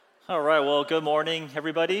All right, well, good morning,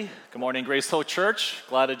 everybody. Good morning, Grace Hill Church.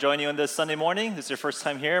 Glad to join you on this Sunday morning. This is your first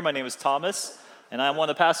time here. My name is Thomas, and I'm one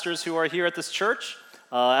of the pastors who are here at this church.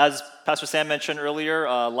 As Pastor Sam mentioned earlier,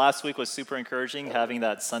 last week was super encouraging, having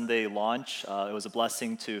that Sunday launch. It was a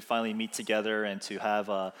blessing to finally meet together and to have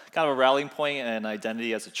kind of a rallying point and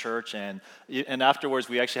identity as a church. And afterwards,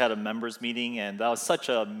 we actually had a members meeting, and that was such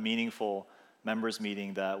a meaningful members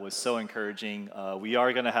meeting that was so encouraging. We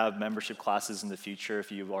are going to have membership classes in the future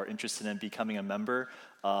if you are interested in becoming a member,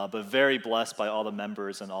 but very blessed by all the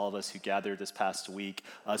members and all of us who gathered this past week.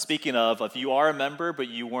 Speaking of, if you are a member but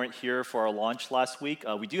you weren't here for our launch last week,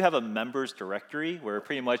 we do have a members directory where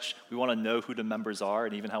pretty much we want to know who the members are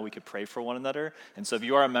and even how we could pray for one another. And so if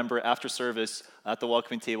you are a member after service at the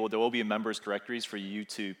welcoming table, there will be a members directories for you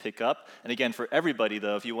to pick up. And again, for everybody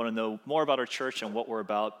though, if you want to know more about our church and what we're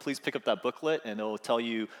about, please pick up that booklet and it'll tell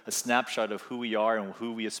you a snapshot of who we are and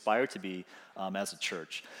who we aspire to be as a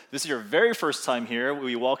church. This is your very first time here.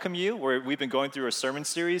 We welcome you. We've been going through a sermon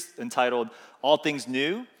series entitled All Things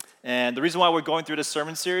New. And the reason why we're going through this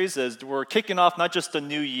sermon series is we're kicking off not just a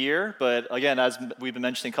new year, but again, as we've been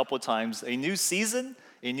mentioning a couple of times, a new season,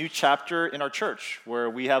 a new chapter in our church where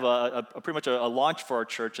we have a pretty much a launch for our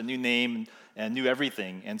church, a new name and new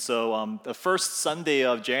everything. And so the first Sunday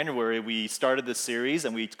of January, we started this series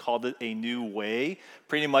and we called it A New Way.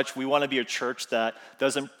 Pretty much we want to be a church that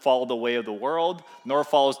doesn't follow the way of the world, nor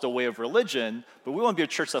follows the way of religion, but we want to be a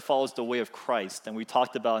church that follows the way of Christ. And we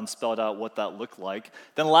talked about and spelled out what that looked like.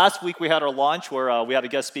 Then last week we had our launch where we had a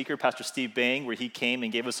guest speaker, Pastor Steve Bang, where he came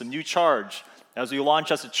and gave us a new charge. As we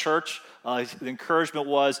launch as a church, the encouragement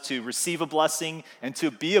was to receive a blessing and to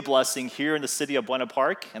be a blessing here in the city of Buena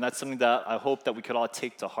Park, and that's something that I hope that we could all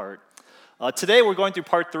take to heart. Today we're going through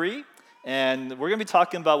part 3, and we're going to be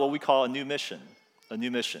talking about what we call a new mission, a new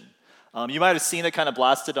mission. You might have seen it kind of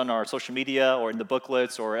blasted on our social media or in the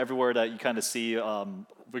booklets or everywhere that you kind of see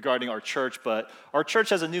regarding our church, but our church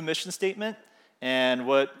has a new mission statement, and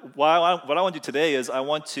what I want to do today is I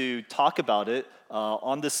want to talk about it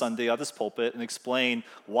on this Sunday, on this pulpit, and explain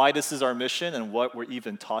why this is our mission and what we're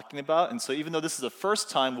even talking about. And so even though this is the first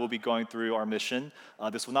time we'll be going through our mission,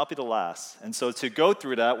 this will not be the last. And so to go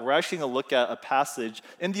through that, we're actually going to look at a passage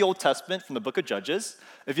in the Old Testament from the book of Judges.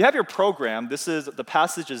 If you have your program, the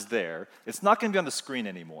passage is there. It's not going to be on the screen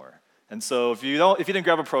anymore. And so if you didn't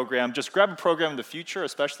grab a program, just grab a program in the future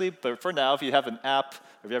especially. But for now, if you have an app,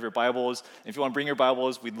 or if you have your Bibles, if you want to bring your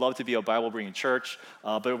Bibles, we'd love to be a Bible-bringing church.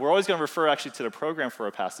 But we're always going to refer actually to the program for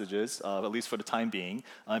our passages, at least for the time being.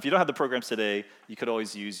 If you don't have the programs today, you could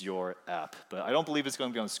always use your app. But I don't believe it's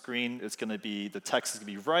going to be on the screen. The text is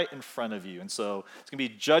going to be right in front of you. And so it's going to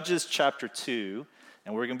be Judges chapter 2,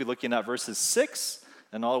 and we're going to be looking at verses 6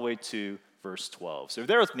 and all the way to verse 12. So if you're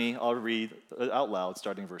there with me, I'll read out loud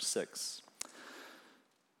starting verse 6.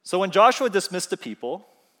 So when Joshua dismissed the people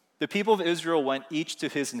of Israel went each to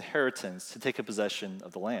his inheritance to take a possession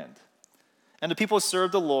of the land. And the people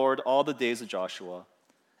served the Lord all the days of Joshua,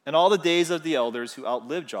 and all the days of the elders who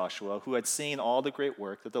outlived Joshua, who had seen all the great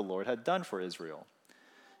work that the Lord had done for Israel.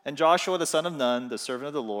 And Joshua the son of Nun, the servant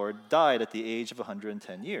of the Lord, died at the age of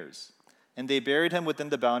 110 years. And they buried him within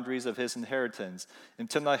the boundaries of his inheritance in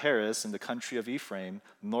Timnath-Heres in the country of Ephraim,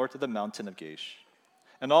 north of the mountain of Gaish.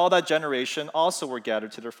 And all that generation also were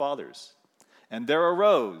gathered to their fathers. And there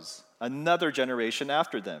arose another generation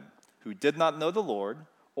after them, who did not know the Lord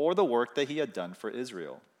or the work that he had done for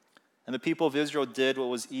Israel. And the people of Israel did what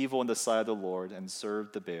was evil in the sight of the Lord and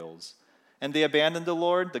served the Baals. And they abandoned the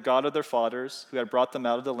Lord, the God of their fathers, who had brought them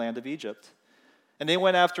out of the land of Egypt. And they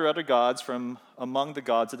went after other gods from among the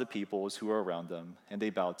gods of the peoples who were around them, and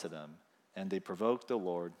they bowed to them, and they provoked the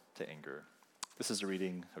Lord to anger. This is the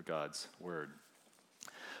reading of God's word.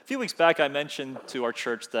 A few weeks back, I mentioned to our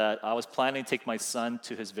church that I was planning to take my son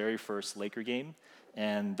to his very first Laker game.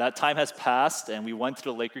 And that time has passed, and we went to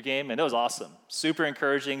the Laker game, and it was awesome. Super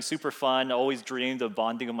encouraging, super fun. I always dreamed of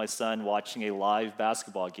bonding with my son, watching a live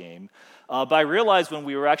basketball game. But I realized when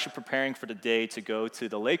we were actually preparing for the day to go to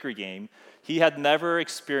the Laker game, he had never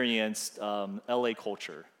experienced LA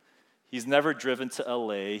culture. He's never driven to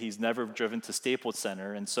LA. He's never driven to Staples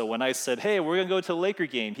Center. And so when I said, hey, we're going to go to the Laker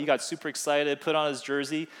game, he got super excited, put on his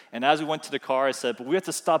jersey. And as we went to the car, I said, but we have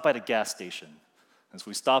to stop by the gas station. And so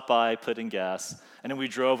we stopped by, put in gas, and then we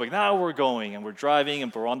drove, like, now we're going. And we're driving,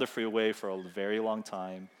 and we're on the freeway for a very long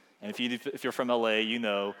time. And if you're from LA, you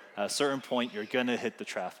know, at a certain point, you're going to hit the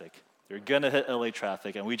traffic. You're going to hit LA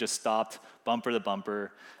traffic. And we just stopped bumper to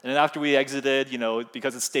bumper. And then after we exited,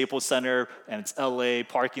 because it's Staples Center and it's LA,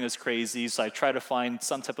 parking is crazy. So I tried to find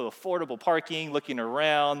some type of affordable parking, looking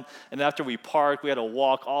around. And after we parked, we had to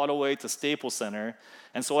walk all the way to Staples Center.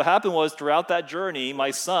 And so what happened was throughout that journey,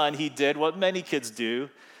 my son, he did what many kids do.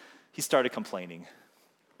 He started complaining.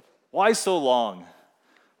 Why so long?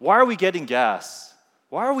 Why are we getting gas?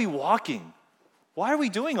 Why are we walking? Why are we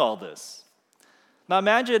doing all this? Now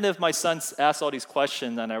imagine if my son asked all these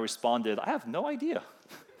questions and I responded, I have no idea.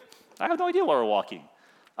 I have no idea why we're walking.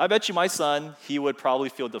 I bet you my son, he would probably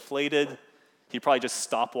feel deflated. He'd probably just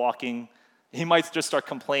stop walking. He might just start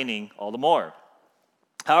complaining all the more.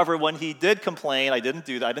 However, when he did complain, I didn't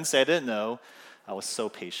do that. I didn't say I didn't know. I was so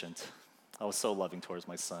patient. I was so loving towards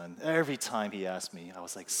my son. Every time he asked me, I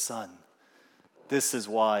was like, son, this is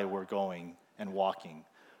why we're going and walking.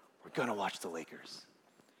 We're going to watch the Lakers.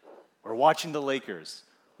 We're watching the Lakers.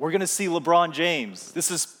 We're going to see LeBron James. This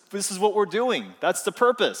is what we're doing. That's the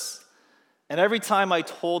purpose. And every time I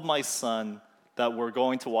told my son that we're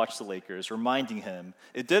going to watch the Lakers, reminding him,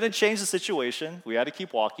 it didn't change the situation. We had to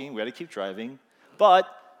keep walking. We had to keep driving. But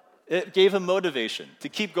it gave him motivation to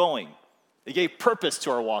keep going. It gave purpose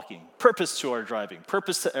to our walking, purpose to our driving,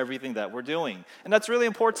 purpose to everything that we're doing. And that's really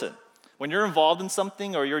important. When you're involved in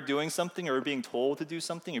something or you're doing something or you're being told to do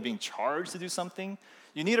something, you're being charged to do something,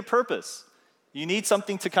 you need a purpose. You need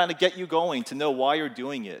something to kind of get you going, to know why you're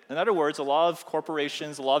doing it. In other words, a lot of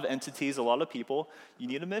corporations, a lot of entities, a lot of people, you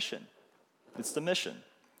need a mission. It's the mission.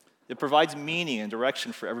 It provides meaning and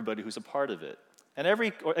direction for everybody who's a part of it. And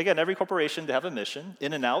every corporation, they have a mission,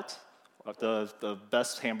 In-N-Out, the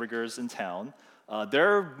best hamburgers in town.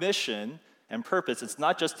 Their mission and purpose, it's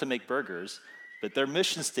not just to make burgers, but their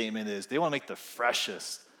mission statement is they want to make the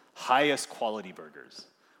freshest, highest quality burgers,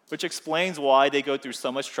 which explains why they go through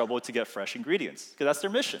so much trouble to get fresh ingredients, because that's their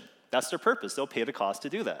mission. That's their purpose. They'll pay the cost to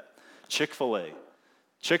do that. Chick-fil-A.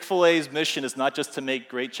 Chick-fil-A's mission is not just to make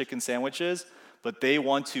great chicken sandwiches, but they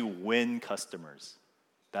want to win customers.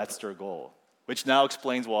 That's their goal, which now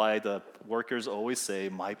explains why the workers always say,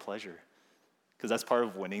 my pleasure, because that's part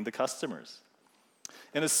of winning the customers.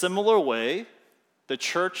 In a similar way, the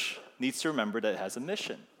church needs to remember that it has a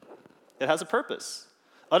mission. It has a purpose.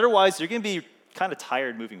 Otherwise, you're going to be kind of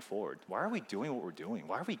tired moving forward. Why are we doing what we're doing?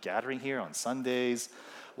 Why are we gathering here on Sundays?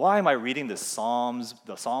 Why am I reading the Psalm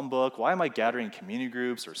book? Why am I gathering in community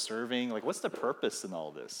groups or serving? What's the purpose in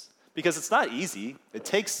all this? Because it's not easy. It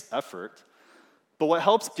takes effort. But what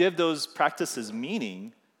helps give those practices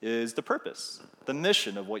meaning is the purpose, the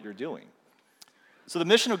mission of what you're doing. So the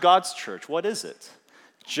mission of God's church, what is it?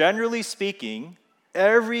 Generally speaking,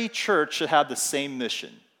 every church should have the same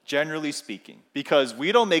mission. Generally speaking, because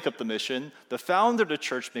we don't make up the mission, the founder of the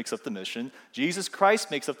church makes up the mission, Jesus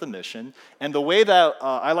Christ makes up the mission, and the way that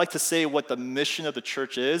I like to say what the mission of the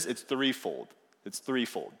church is, it's threefold. It's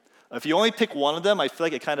threefold. If you only pick one of them, I feel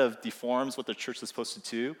like it kind of deforms what the church is supposed to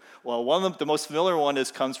do. Well, one of them, the most familiar one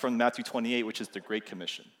comes from Matthew 28, which is the Great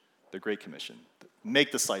Commission. The Great Commission.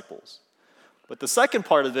 Make disciples. But the second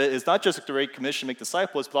part of it is not just the Great Commission, make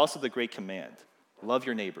disciples, but also the Great Command. Love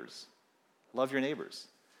your neighbors. Love your neighbors.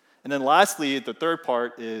 And then lastly, the third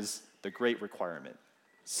part is the great requirement.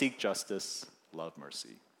 Seek justice, love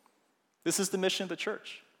mercy. This is the mission of the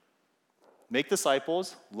church. Make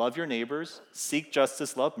disciples, love your neighbors, seek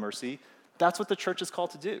justice, love mercy. That's what the church is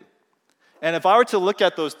called to do. And if I were to look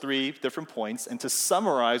at those three different points and to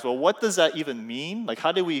summarize, well, what does that even mean?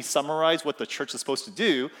 How do we summarize what the church is supposed to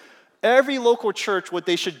do? Every local church, what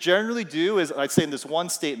they should generally do is, I'd say in this one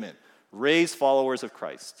statement, raise followers of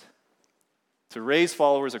Christ. To raise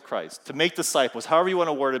followers of Christ, to make disciples, however you want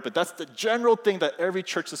to word it, but that's the general thing that every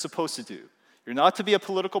church is supposed to do. You're not to be a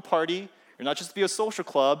political party, you're not just to be a social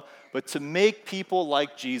club, but to make people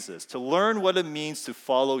like Jesus, to learn what it means to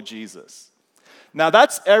follow Jesus. Now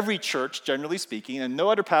that's every church, generally speaking, and no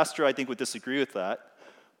other pastor I think would disagree with that.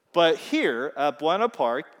 But here at Buena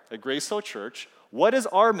Park, at Grace Hill Church, what is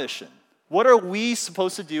our mission? What are we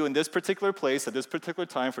supposed to do in this particular place, at this particular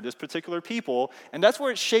time, for this particular people? And that's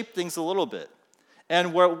where it shaped things a little bit.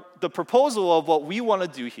 And where the proposal of what we want to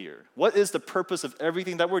do here, what is the purpose of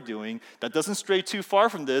everything that we're doing that doesn't stray too far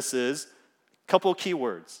from this is a couple of key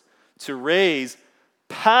words. To raise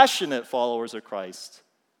passionate followers of Christ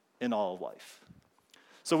in all of life.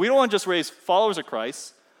 So we don't want to just raise followers of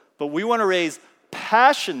Christ, but we want to raise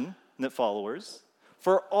passionate followers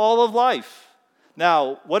for all of life.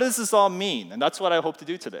 Now, what does this all mean? And that's what I hope to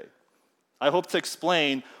do today. I hope to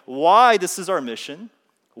explain why this is our mission,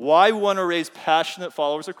 why we want to raise passionate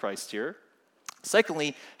followers of Christ here.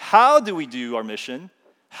 Secondly, how do we do our mission?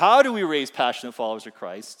 How do we raise passionate followers of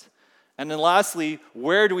Christ? And then lastly,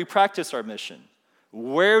 where do we practice our mission?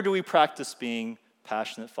 Where do we practice being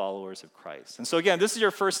passionate followers of Christ? And so again, this is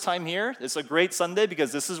your first time here. It's a great Sunday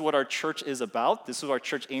because this is what our church is about. This is what our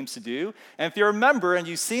church aims to do. And if you're a member and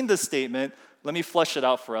you've seen this statement, let me flesh it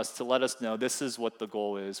out for us to let us know this is what the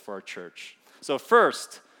goal is for our church. So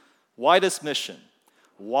first, why this mission?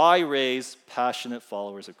 Why raise passionate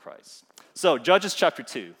followers of Christ? So Judges chapter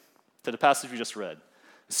 2, to the passage we just read.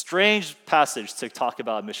 A strange passage to talk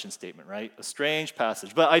about a mission statement, right? A strange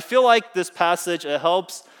passage. But I feel like this passage, it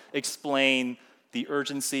helps explain the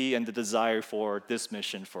urgency and the desire for this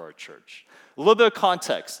mission for our church. A little bit of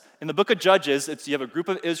context. In the book of Judges, you have a group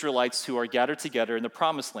of Israelites who are gathered together in the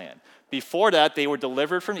Promised Land. Before that, they were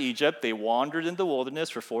delivered from Egypt. They wandered in the wilderness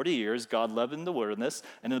for 40 years. God led them in the wilderness.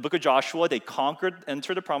 And in the book of Joshua, they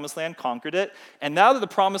entered the Promised Land, conquered it. And now that the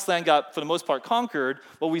Promised Land got, for the most part, conquered,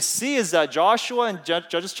 what we see is that Joshua in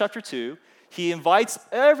Judges chapter 2, he invites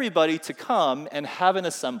everybody to come and have an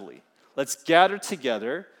assembly. Let's gather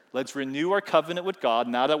together. Let's renew our covenant with God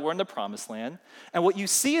now that we're in the Promised Land. And what you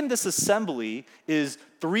see in this assembly is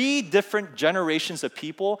 3 different generations of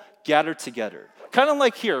people gathered together. Kind of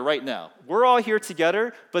like here right now. We're all here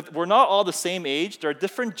together, but we're not all the same age. There are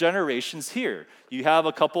different generations here. You have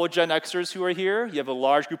a couple of Gen Xers who are here. You have a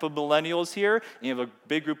large group of millennials here. And you have a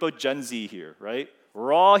big group of Gen Z here, right?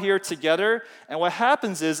 We're all here together. And what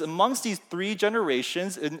happens is amongst these 3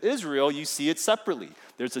 generations in Israel, you see it separately.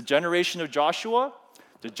 There's a generation of Joshua,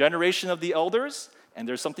 the generation of the elders, and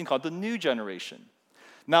there's something called the new generation.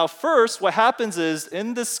 Now, first, what happens is,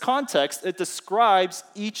 in this context, it describes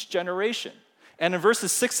each generation. And in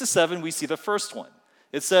verses 6 to 7, we see the first one.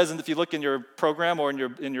 It says, and if you look in your program or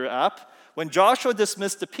in your app, when Joshua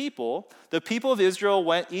dismissed the people of Israel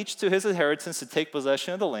went each to his inheritance to take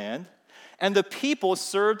possession of the land, and the people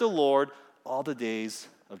served the Lord all the days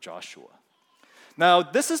of Joshua. Now,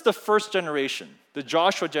 this is the first generation, the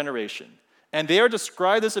Joshua generation. And they are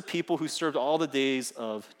described as a people who served all the days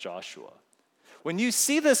of Joshua. When you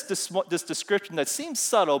see this description that seems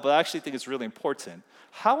subtle, but I actually think it's really important,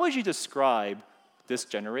 how would you describe this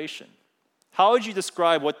generation? How would you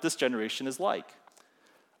describe what this generation is like?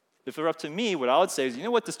 If it were up to me, what I would say is, you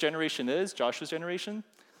know what this generation is, Joshua's generation?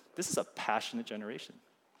 This is a passionate generation.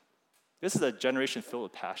 This is a generation filled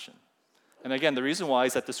with passion. And again, the reason why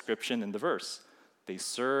is that description in the verse. They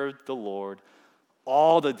served the Lord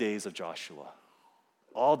all the days of Joshua.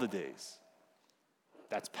 All the days.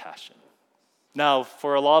 That's passion. Now,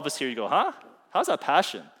 for a lot of us here, you go, huh? How's that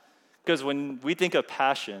passion? Because when we think of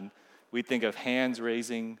passion, we think of hands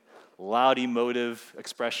raising, loud emotive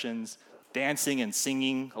expressions, dancing and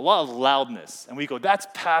singing, a lot of loudness. And we go, that's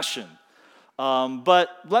passion. But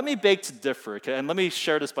let me beg to differ, okay? And let me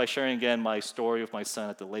share this by sharing again my story with my son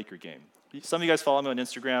at the Laker game. Some of you guys follow me on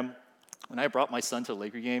Instagram. When I brought my son to the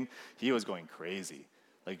Laker game, he was going crazy.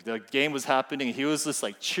 Like, the game was happening, he was just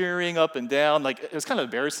like cheering up and down. Like, it was kind of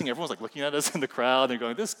embarrassing. Everyone was like looking at us in the crowd and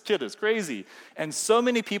going, this kid is crazy. And so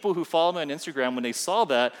many people who follow me on Instagram, when they saw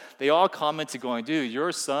that, they all commented going, dude,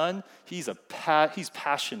 your son, he's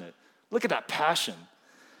passionate. Look at that passion.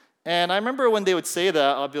 And I remember when they would say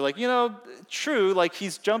that, I'd be like, true, like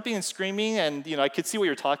he's jumping and screaming and, I could see what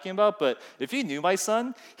you're talking about, but if you knew my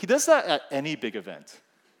son, he does that at any big event.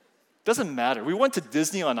 Doesn't matter. We went to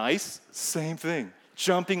Disney on Ice, same thing.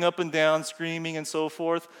 Jumping up and down, screaming and so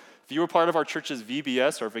forth. If you were part of our church's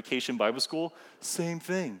VBS, our Vacation Bible School, same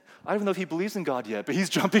thing. I don't even know if he believes in God yet, but he's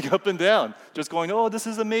jumping up and down, just going, oh, this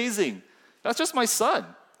is amazing. That's just my son.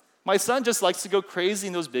 My son just likes to go crazy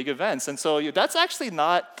in those big events. And so that's actually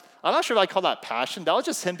not, I'm not sure if I call that passion. That was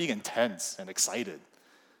just him being intense and excited.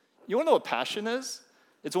 You want to know what passion is?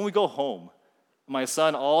 It's when we go home. My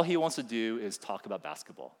son, all he wants to do is talk about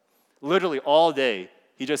basketball. Literally all day,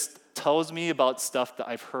 he just tells me about stuff that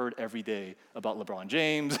I've heard every day about LeBron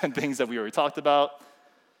James and things that we already talked about.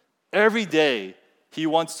 Every day, he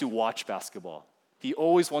wants to watch basketball. He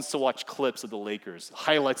always wants to watch clips of the Lakers,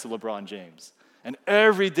 highlights of LeBron James. And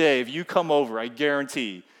every day, if you come over, I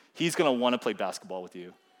guarantee he's going to want to play basketball with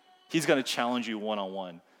you. He's going to challenge you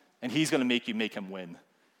one-on-one, and he's going to make him win.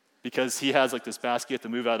 Because he has like this basket to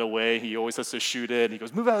move out of the way. He always has to shoot it. And he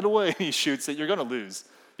goes, move out of the way. And he shoots it. You're going to lose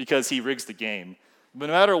because he rigs the game. But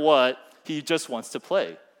no matter what, he just wants to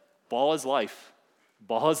play. Ball is life.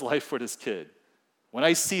 Ball is life for this kid. When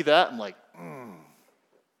I see that, I'm like,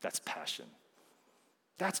 that's passion.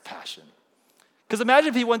 That's passion. Because imagine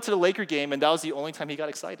if he went to the Laker game and that was the only time he got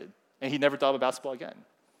excited and he never thought about basketball again.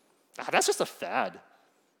 That's just a fad.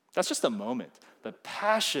 That's just a moment. But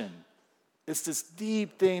passion is this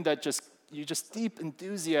deep thing that deep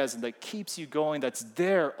enthusiasm that keeps you going, that's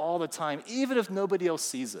there all the time, even if nobody else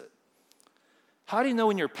sees it. How do you know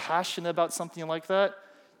when you're passionate about something like that?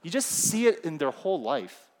 You just see it in their whole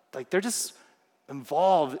life. Like they're just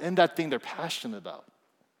involved in that thing they're passionate about.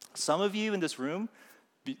 Some of you in this room,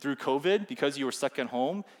 through COVID, because you were stuck at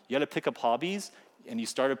home, you had to pick up hobbies and you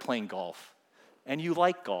started playing golf. And you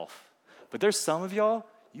like golf. But there's some of y'all,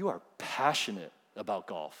 you are passionate about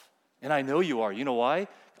golf. And I know you are. You know why?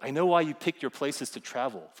 I know why you pick your places to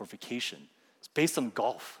travel for vacation. It's based on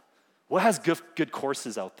golf. What has good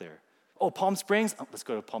courses out there? Oh, Palm Springs? Oh, let's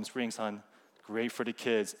go to Palm Springs, hon. Great for the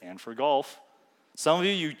kids and for golf. Some of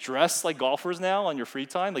you dress like golfers now on your free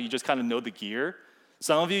time, like you just kind of know the gear.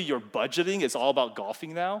 Some of you, your budgeting is all about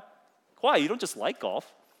golfing now. Why? You don't just like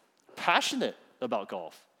golf. Passionate about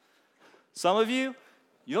golf. Some of you,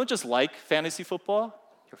 you don't just like fantasy football.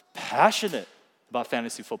 You're passionate about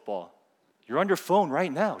fantasy football. You're on your phone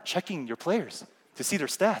right now checking your players to see their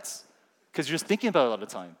stats because you're just thinking about it all the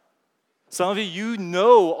time. Some of you, you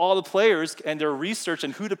know all the players and their research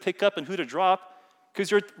and who to pick up and who to drop because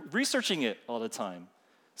you're researching it all the time.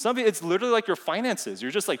 Some of you, it's literally like your finances.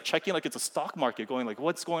 You're just like checking like it's a stock market going like,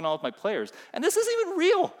 what's going on with my players? And this isn't even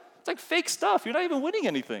real. It's like fake stuff. You're not even winning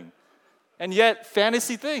anything. And yet,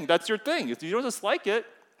 fantasy thing, that's your thing. If you don't just like it,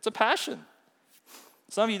 it's a passion.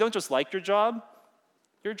 Some of you don't just like your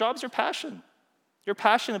job's your passion. You're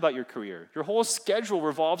passionate about your career. Your whole schedule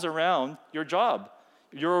revolves around your job.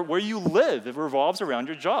 Where you live, it revolves around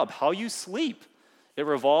your job. How you sleep, it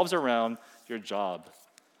revolves around your job.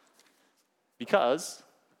 Because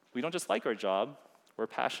we don't just like our job, we're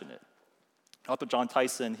passionate. Author John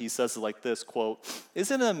Tyson, he says it like this, quote,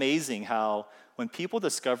 "Isn't it amazing how when people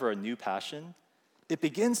discover a new passion, it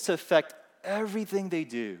begins to affect everything they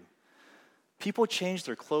do? People change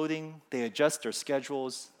their clothing, they adjust their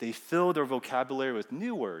schedules, they fill their vocabulary with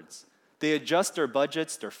new words. They adjust their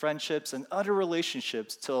budgets, their friendships, and other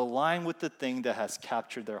relationships to align with the thing that has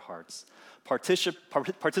captured their hearts.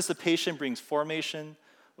 Participation brings formation.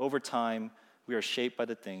 Over time, we are shaped by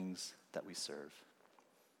the things that we serve."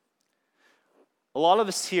 A lot of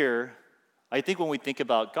us here, I think when we think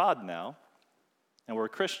about God now, and we're a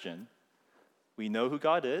Christian, we know who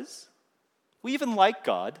God is. We even like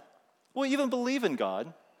God. We even believe in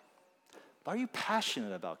God. But are you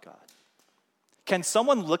passionate about God? Can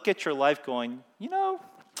someone look at your life going, you know,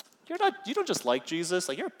 you don't just like Jesus,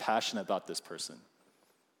 like you're passionate about this person?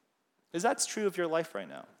 Is that true of your life right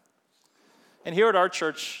now? And here at our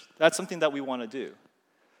church, that's something that we want to do.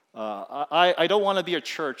 I don't want to be a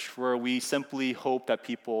church where we simply hope that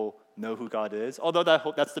people know who God is, although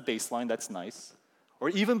that's the baseline, that's nice. Or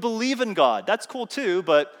even believe in God, that's cool too,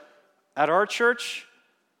 but at our church,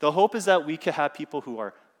 the hope is that we could have people who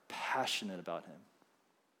are passionate about Him.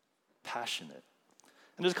 Passionate.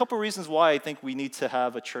 And there's a couple reasons why I think we need to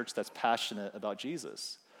have a church that's passionate about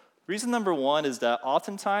Jesus. Reason number one is that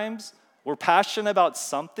oftentimes we're passionate about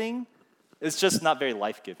something, it's just not very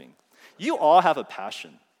life-giving. You all have a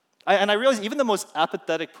passion. And I realized even the most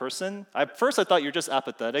apathetic person, at first I thought you're just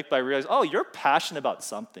apathetic, but I realized, oh, you're passionate about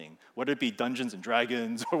something, whether it be Dungeons and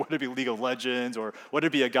Dragons, or whether it be League of Legends, or whether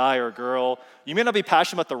it be a guy or a girl. You may not be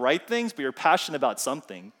passionate about the right things, but you're passionate about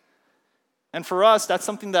something. And for us, that's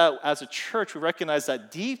something that as a church, we recognize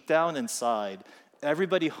that deep down inside,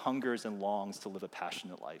 everybody hungers and longs to live a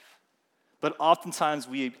passionate life. But oftentimes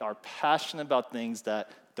we are passionate about things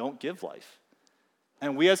that don't give life.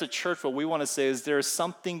 And we as a church, what we want to say is there is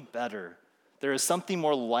something better. There is something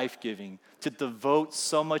more life-giving to devote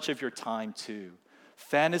so much of your time to.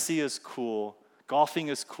 Fantasy is cool, golfing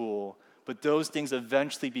is cool, but those things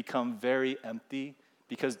eventually become very empty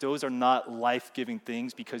because those are not life-giving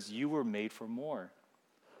things because you were made for more.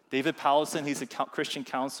 David Powlison, he's a Christian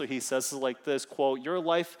counselor, he says it like this, quote, "Your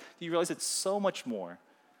life, you realize it's so much more.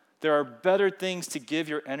 There are better things to give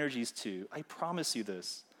your energies to. I promise you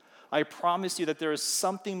this. I promise you that there is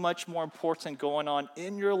something much more important going on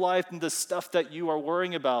in your life than the stuff that you are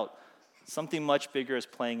worrying about. Something much bigger is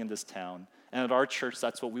playing in this town. And at our church,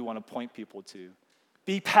 that's what we want to point people to.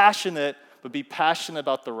 Be passionate, but be passionate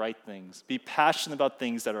about the right things. Be passionate about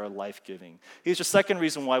things that are life-giving." Here's the second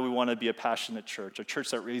reason why we want to be a passionate church, a church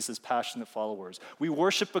that raises passionate followers. We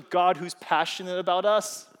worship a God who's passionate about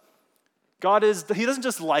us. He doesn't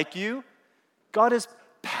just like you. God is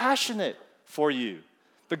passionate for you.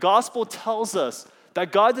 The gospel tells us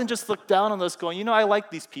that God didn't just look down on us going, you know, I like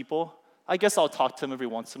these people. I guess I'll talk to them every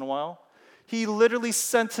once in a while. He literally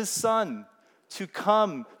sent His Son to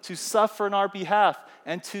come, to suffer on our behalf,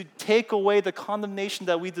 and to take away the condemnation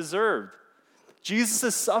that we deserved.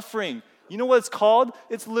 Jesus' suffering, you know what it's called?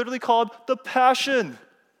 It's literally called the Passion.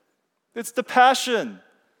 It's the Passion.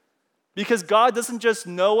 Because God doesn't just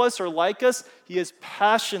know us or like us, He is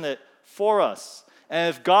passionate for us. And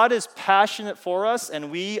if God is passionate for us and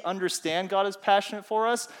we understand God is passionate for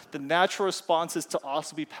us, the natural response is to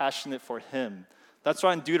also be passionate for him. That's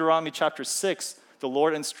why in Deuteronomy chapter 6, the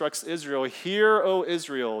Lord instructs Israel, "Hear, O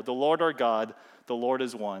Israel, the Lord our God, the Lord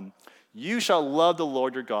is one. You shall love the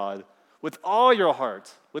Lord your God with all your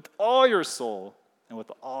heart, with all your soul, and with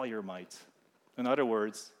all your might." In other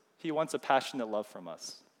words, he wants a passionate love from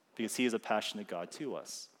us because he is a passionate God to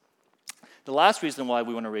us. The last reason why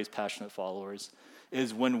we want to raise passionate followers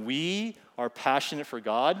is when we are passionate for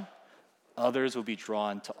God, others will be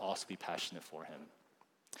drawn to also be passionate for him.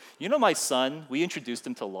 You know, my son, we introduced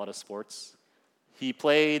him to a lot of sports. He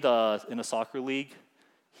played in a soccer league.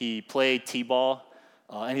 He played t-ball,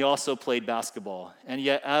 and he also played basketball. And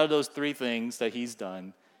yet, out of those three things that he's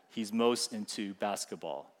done, he's most into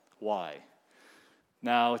basketball. Why?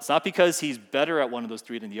 Now, it's not because he's better at one of those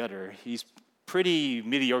three than the other. He's pretty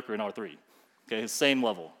mediocre in all three, okay, same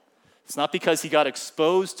level. It's not because he got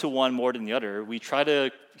exposed to one more than the other.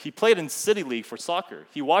 He played in City League for soccer.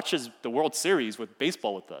 He watches the World Series with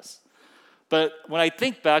baseball with us. But when I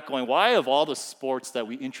think back, going, why of all the sports that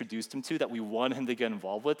we introduced him to, that we wanted him to get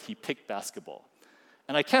involved with, he picked basketball.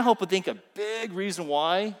 And I can't help but think a big reason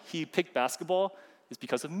why he picked basketball is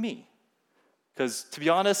because of me. Because to be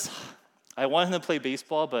honest, I wanted him to play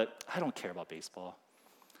baseball, but I don't care about baseball.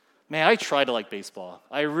 Man, I tried to like baseball.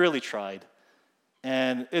 I really tried.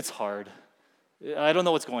 And it's hard. I don't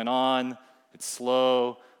know what's going on. It's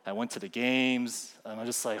slow. I went to the games, and I'm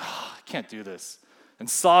just like, I can't do this. And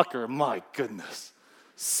soccer, my goodness.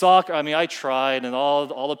 Soccer, I tried, and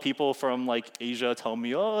all the people from like Asia tell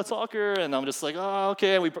me, it's soccer, and I'm just like,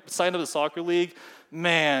 okay, and we signed up to the soccer league.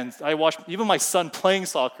 Man, I watched, even my son playing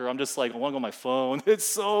soccer, I'm just like, I want to go on my phone. It's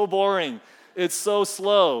so boring. It's so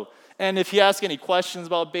slow. And if you ask any questions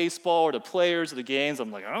about baseball or the players or the games,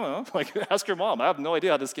 I'm like, I don't know. Like, ask your mom. I have no idea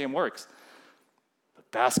how this game works. But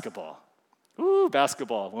basketball.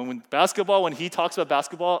 Basketball. When he talks about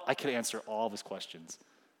basketball, I can answer all of his questions.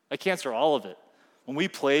 I can answer all of it. When we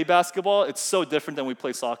play basketball, it's so different than we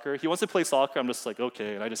play soccer. He wants to play soccer, I'm just like,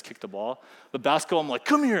 okay, and I just kick the ball. But basketball, I'm like,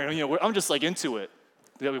 come here. And, I'm just like into it.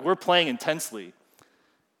 We're playing intensely.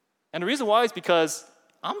 And the reason why is because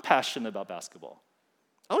I'm passionate about basketball.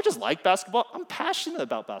 I don't just like basketball, I'm passionate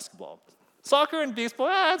about basketball. Soccer and baseball,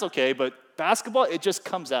 it's okay, but basketball, it just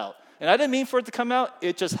comes out. And I didn't mean for it to come out,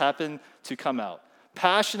 it just happened to come out.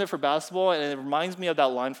 Passionate for basketball, and it reminds me of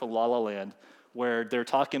that line from La La Land, where they're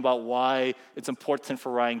talking about why it's important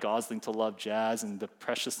for Ryan Gosling to love jazz and the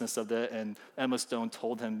preciousness of it, and Emma Stone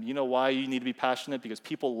told him, you know why you need to be passionate? Because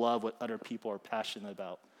people love what other people are passionate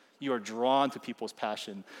about. You are drawn to people's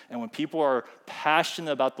passion. And when people are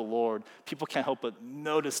passionate about the Lord, people can't help but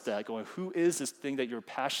notice that, going, who is this thing that you're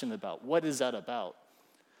passionate about? What is that about?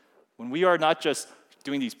 When we are not just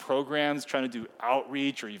doing these programs, trying to do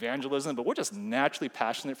outreach or evangelism, but we're just naturally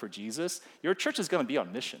passionate for Jesus, your church is going to be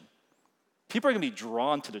on mission. People are going to be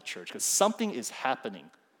drawn to the church because something is happening.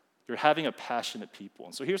 You're having a passionate people.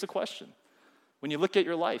 And so here's the question. When you look at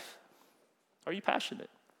your life, are you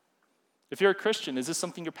passionate? If you're a Christian, is this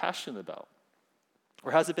something you're passionate about?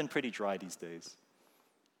 Or has it been pretty dry these days?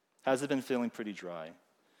 Has it been feeling pretty dry?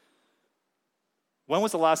 When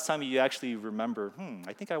was the last time you actually remember,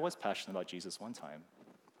 I think I was passionate about Jesus one time?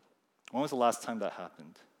 When was the last time that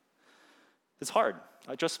happened? It's hard.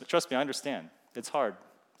 Trust me, I understand. It's hard.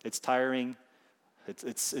 It's tiring.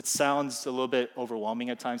 It sounds a little bit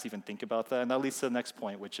overwhelming at times to even think about that. And that leads to the next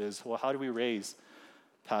point, which is, how do we raise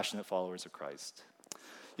passionate followers of Christ?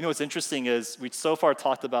 You know what's interesting is we so far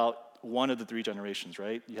talked about one of the three generations,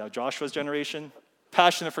 right? You have Joshua's generation,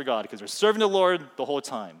 passionate for God because they're serving the Lord the whole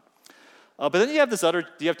time. But then you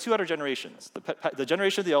have two other generations, the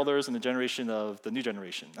generation of the elders and the generation of the new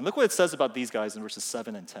generation. And look what it says about these guys in verses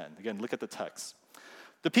 7 and 10. Again, look at the text.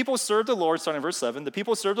 The people served the Lord, starting in verse 7, the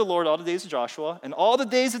people served the Lord all the days of Joshua and all the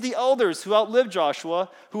days of the elders who outlived Joshua,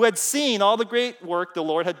 who had seen all the great work the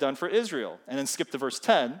Lord had done for Israel. And then skip to verse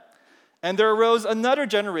 10. And there arose another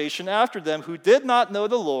generation after them who did not know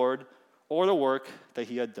the Lord or the work that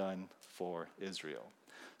he had done for Israel.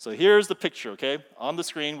 So here's the picture, okay? On the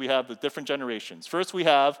screen, we have the different generations. First, we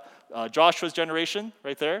have Joshua's generation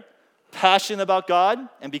right there, passionate about God,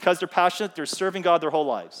 and because they're passionate, they're serving God their whole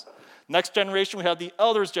lives. Next generation, we have the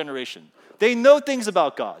elders' generation. They know things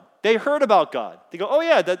about God. They heard about God. They go, oh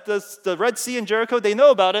yeah, the Red Sea and Jericho, they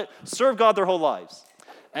know about it, serve God their whole lives.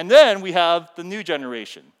 And then we have the new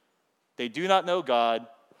generation. They do not know God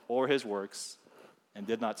or his works and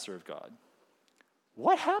did not serve God.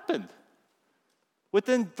 What happened?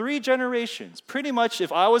 Within 3 generations, pretty much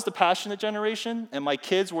if I was the passionate generation and my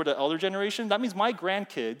kids were the elder generation, that means my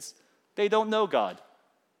grandkids, they don't know God.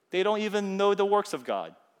 They don't even know the works of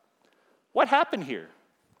God. What happened here?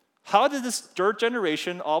 How did this dirt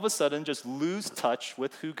generation all of a sudden just lose touch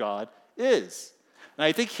with who God is? And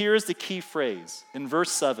I think here's the key phrase in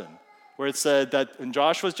verse 7, where it said that in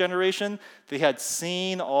Joshua's generation, they had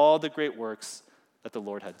seen all the great works that the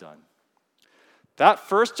Lord had done. That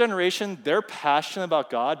first generation, they're passionate about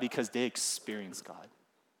God because they experienced God.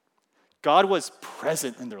 God was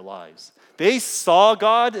present in their lives. They saw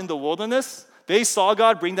God in the wilderness. They saw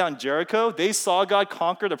God bring down Jericho. They saw God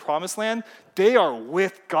conquer the promised land. They are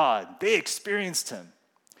with God. They experienced him.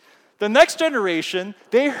 The next generation,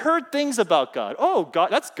 they heard things about God. Oh, God,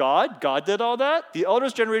 that's God. God did all that. The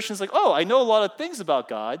elders' generation is like, oh, I know a lot of things about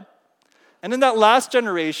God. And in that last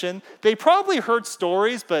generation, they probably heard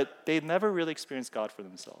stories, but they never really experienced God for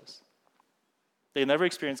themselves. They never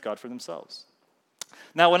experienced God for themselves.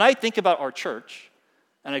 Now, when I think about our church,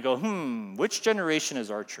 and I go, which generation is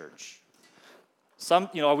our church?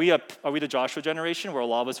 Are we the Joshua generation where a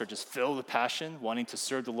lot of us are just filled with passion, wanting to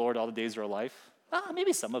serve the Lord all the days of our life?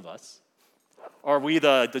 Maybe some of us. Are we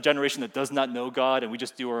the generation that does not know God and we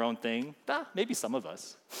just do our own thing? Maybe some of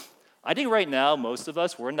us. I think right now, most of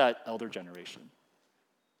us, we're in that elder generation.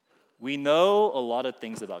 We know a lot of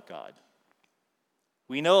things about God.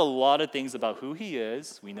 We know a lot of things about who he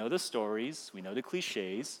is. We know the stories. We know the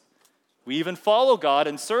cliches. We even follow God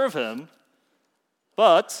and serve him,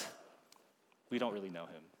 but we don't really know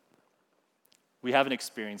him. We haven't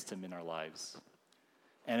experienced him in our lives.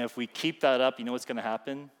 And if we keep that up, you know what's going to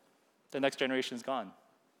happen? The next generation is gone.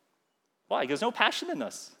 Why? There's no passion in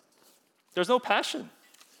us. There's no passion.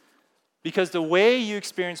 Because the way you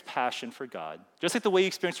experience passion for God, just like the way you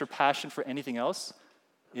experience your passion for anything else,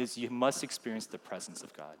 is you must experience the presence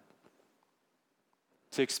of God.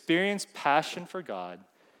 To experience passion for God,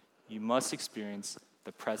 you must experience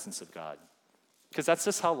the presence of God. Because that's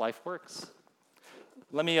just how life works.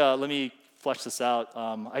 Let me flesh this out.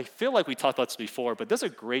 I feel like we talked about this before, but there's a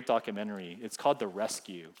great documentary. It's called The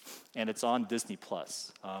Rescue, and it's on Disney+.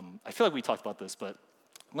 I feel like we talked about this, but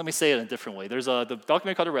let me say it in a different way. There's the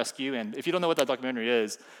documentary called The Rescue, and if you don't know what that documentary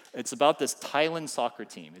is, it's about this Thailand soccer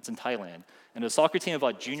team. It's in Thailand. And a soccer team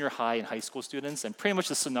about junior high and high school students, and pretty much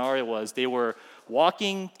the scenario was they were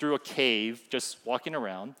walking through a cave, just walking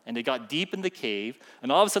around, and they got deep in the cave,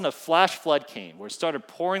 and all of a sudden a flash flood came, where it started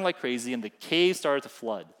pouring like crazy, and the cave started to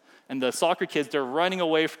flood. And the soccer kids, they're running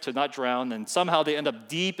away to not drown, and somehow they end up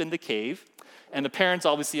deep in the cave. And the parents,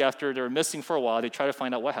 obviously, after they were missing for a while, they try to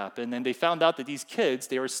find out what happened, and they found out that these kids,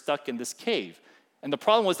 they were stuck in this cave. And the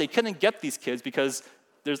problem was they couldn't get these kids because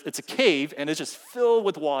it's a cave, and it's just filled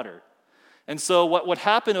with water. And so what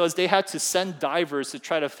happened was they had to send divers to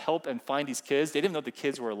try to help and find these kids. They didn't know the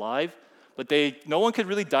kids were alive, but no one could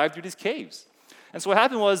really dive through these caves. And so what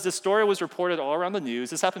happened was this story was reported all around the news.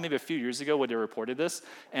 This happened maybe a few years ago when they reported this,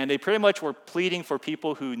 and they pretty much were pleading for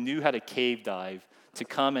people who knew how to cave dive to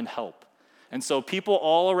come and help. And so people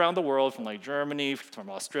all around the world, from like Germany, from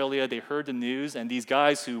Australia, they heard the news, and these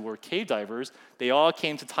guys who were cave divers, they all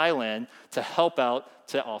came to Thailand to help out,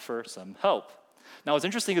 to offer some help. Now, what's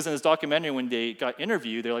interesting is in this documentary, when they got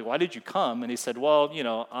interviewed, they're like, why did you come? And they said, well,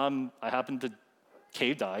 I happen to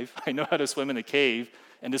cave dive. I know how to swim in a cave,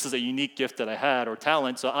 and this is a unique gift that I had or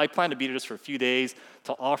talent, so I planned to be there just for a few days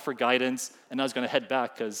to offer guidance, and I was going to head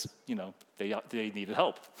back because, they needed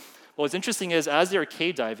help. Well, what's interesting is as they were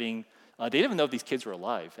cave diving, they didn't even know if these kids were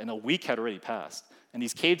alive, and a week had already passed. And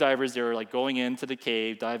these cave divers, they were like going into the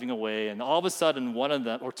cave, diving away, and all of a sudden, one of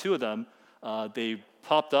them, or two of them, they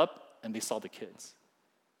popped up, and they saw the kids.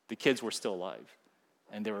 The kids were still alive.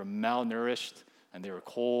 And they were malnourished, and they were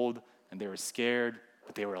cold, and they were scared,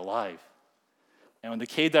 but they were alive. And when the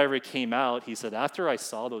cave diver came out, he said, after I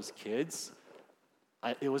saw those kids,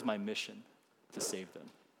 it was my mission to save them.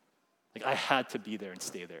 Like, I had to be there and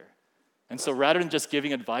stay there. And so rather than just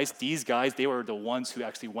giving advice, these guys, they were the ones who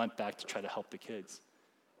actually went back to try to help the kids.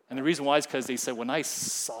 And the reason why is because they said, when I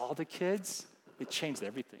saw the kids, it changed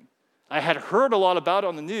everything. I had heard a lot about it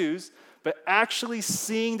on the news, but actually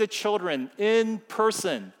seeing the children in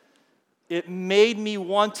person, it made me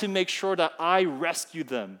want to make sure that I rescued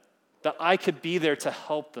them, that I could be there to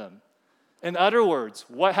help them. In other words,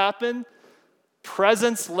 what happened?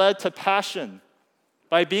 Presence led to passion.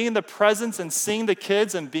 By being in the presence and seeing the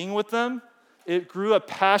kids and being with them, it grew a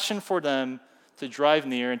passion for them to drive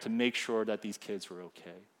near and to make sure that these kids were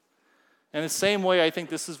okay. In the same way, I think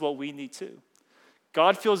this is what we need too.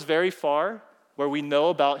 God feels very far where we know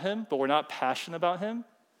about him, but we're not passionate about him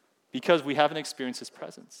because we haven't experienced his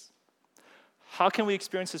presence. How can we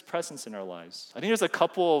experience his presence in our lives? I think there's a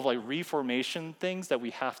couple of reformation things that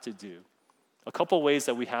we have to do. A couple ways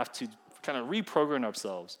that we have to kind of reprogram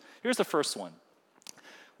ourselves. Here's the first one.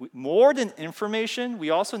 More than information, we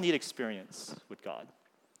also need experience with God.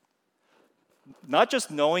 Not just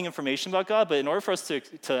knowing information about God, but in order for us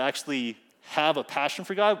to actually have a passion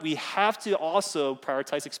for God, we have to also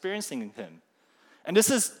prioritize experiencing Him. And this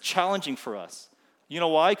is challenging for us. You know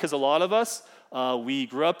why? Because a lot of us, we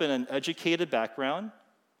grew up in an educated background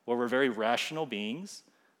where we're very rational beings.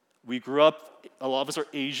 We grew up, a lot of us are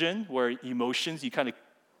Asian, where emotions you kind of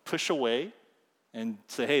push away and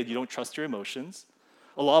say, hey, you don't trust your emotions.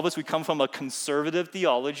 A lot of us, we come from a conservative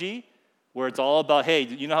theology where it's all about, hey,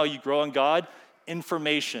 you know how you grow in God?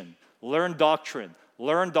 Information, learn doctrine.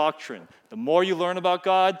 The more you learn about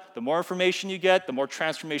God, the more information you get, the more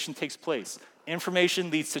transformation takes place.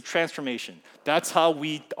 Information leads to transformation. That's how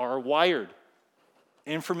we are wired.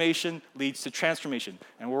 Information leads to transformation.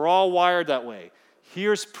 And we're all wired that way.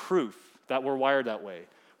 Here's proof that we're wired that way.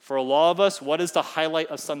 For a lot of us, what is the highlight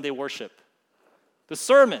of Sunday worship? The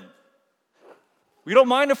sermon. We don't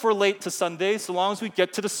mind if we're late to Sunday so long as we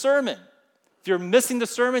get to the sermon. If you're missing the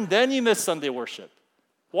sermon, then you miss Sunday worship.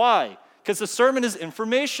 Why? Because the sermon is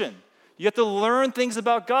information. You have to learn things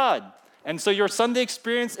about God. And so your Sunday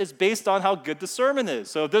experience is based on how good the sermon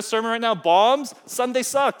is. So if this sermon right now bombs, Sunday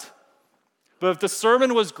sucked. But if the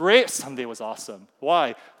sermon was great, Sunday was awesome.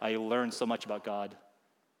 Why? I learned so much about God.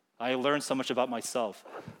 I learned so much about myself.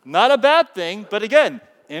 Not a bad thing, but again,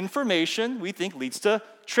 information we think leads to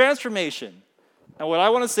transformation. And what I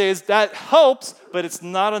want to say is that helps, but it's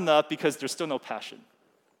not enough because there's still no passion.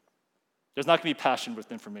 There's not going to be passion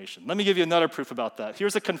with information. Let me give you another proof about that.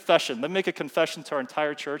 Here's a confession. Let me make a confession to our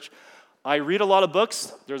entire church. I read a lot of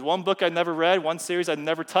books. There's one book I never read, one series I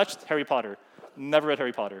never touched, Harry Potter. Never read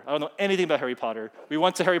Harry Potter. I don't know anything about Harry Potter. We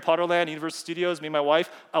went to Harry Potter Land, Universal Studios, me and my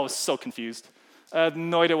wife. I was so confused. I had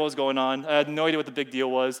no idea what was going on. I had no idea what the big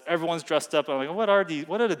deal was. Everyone's dressed up. I'm like, what are the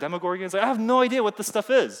Demogorgons? Like, I have no idea what this stuff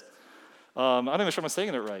is. I'm not even sure I'm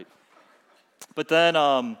saying it right. But then,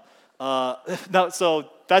 so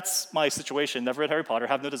that's my situation. Never read Harry Potter.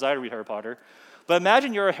 Have no desire to read Harry Potter. But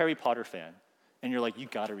imagine you're a Harry Potter fan. And you're like, you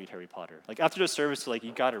got to read Harry Potter. Like, after the service, you're like,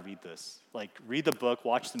 you got to read this. Like, read the book,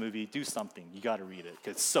 watch the movie, do something. You got to read it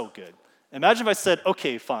because it's so good. Imagine if I said,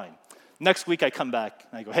 okay, fine. Next week I come back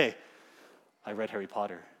and I go, hey, I read Harry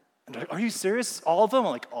Potter. And they're like, are you serious? All of them?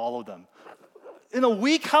 I'm like, all of them. In a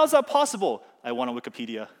week? How's that possible? I went on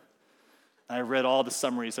Wikipedia. And I read all the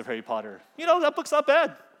summaries of Harry Potter. You know, that book's not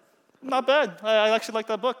bad. Not bad. I actually like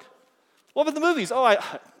that book. What about the movies?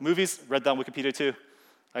 Movies, read that on Wikipedia too.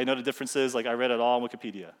 I know the differences, like I read it all on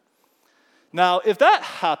Wikipedia. Now, if that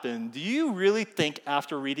happened, do you really think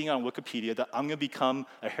after reading on Wikipedia that I'm going to become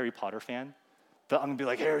a Harry Potter fan? That I'm going to be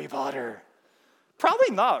like, Harry Potter?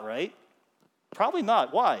 Probably not, right? Probably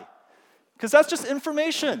not. Why? Because that's just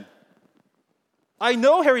information. I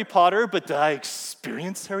know Harry Potter, but did I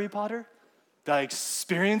experience Harry Potter? Did I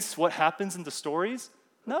experience what happens in the stories?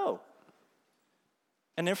 No.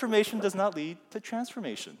 And information does not lead to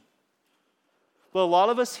transformation. Well, a lot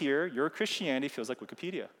of us here, your Christianity feels like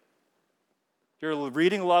Wikipedia. You're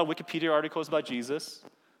reading a lot of Wikipedia articles about Jesus.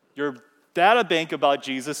 Your data bank about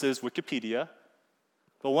Jesus is Wikipedia.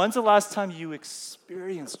 But when's the last time you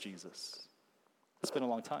experienced Jesus? It's been a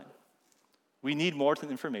long time. We need more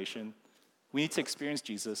than information. We need to experience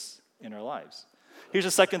Jesus in our lives. Here's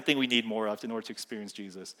the second thing we need more of in order to experience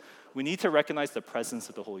Jesus. We need to recognize the presence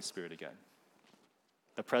of the Holy Spirit again.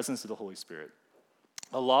 The presence of the Holy Spirit.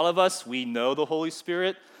 A lot of us, we know the Holy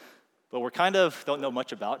Spirit, but we're kind of don't know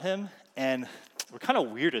much about him, and we're kind of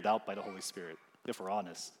weirded out by the Holy Spirit, if we're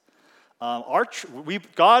honest.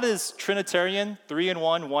 God is Trinitarian, 3 in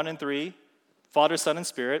 1, 1 in 3, Father, Son, and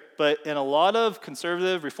Spirit, but in a lot of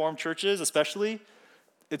conservative Reformed churches especially,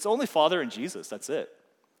 it's only Father and Jesus, that's it.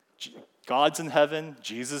 God's in heaven,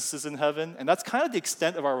 Jesus is in heaven, and that's kind of the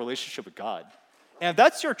extent of our relationship with God. And if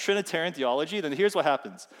that's your Trinitarian theology, then here's what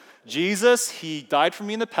happens. Jesus, he died for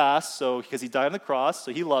me in the past, so because he died on the cross,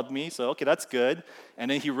 so he loved me, so okay, that's good.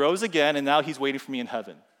 And then he rose again, and now he's waiting for me in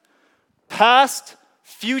heaven. Past,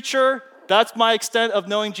 future, that's my extent of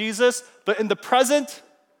knowing Jesus. But in the present,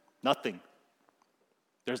 nothing.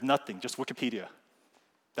 There's nothing, just Wikipedia.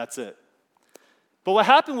 That's it. But what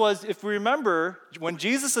happened was, if we remember, when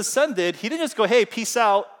Jesus ascended, he didn't just go, hey, peace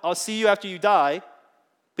out, I'll see you after you die.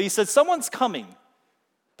 But he said, someone's coming.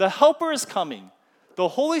 The Helper is coming. The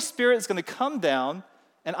Holy Spirit is going to come down,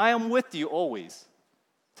 and I am with you always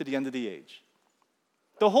to the end of the age.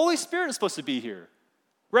 The Holy Spirit is supposed to be here,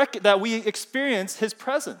 that we experience his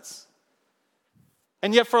presence.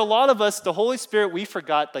 And yet for a lot of us, the Holy Spirit, we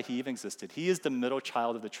forgot that he even existed. He is the middle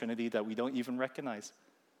child of the Trinity that we don't even recognize.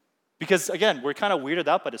 Because again, we're kind of weirded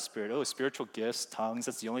out by the Spirit. Oh, spiritual gifts, tongues,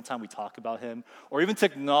 that's the only time we talk about him. Or even to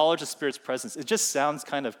acknowledge the Spirit's presence. It just sounds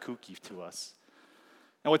kind of kooky to us.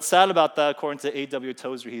 And what's sad about that, according to A.W.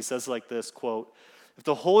 Tozer, he says like this, quote, if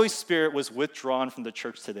the Holy Spirit was withdrawn from the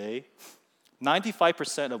church today,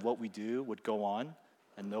 95% of what we do would go on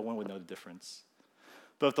and no one would know the difference.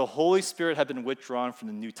 But if the Holy Spirit had been withdrawn from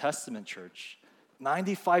the New Testament church,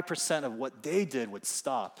 95% of what they did would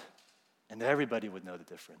stop and everybody would know the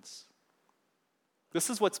difference. This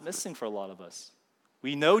is what's missing for a lot of us.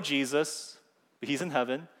 We know Jesus, but he's in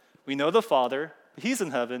heaven. We know the Father, but he's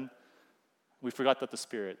in heaven. We forgot that the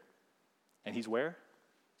Spirit. And he's where?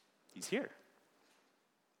 He's here.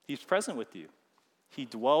 He's present with you. He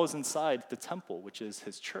dwells inside the temple, which is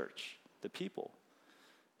his church, the people.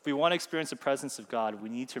 If we want to experience the presence of God, we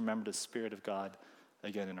need to remember the Spirit of God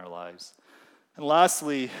again in our lives. And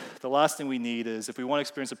lastly, the last thing we need is, if we want to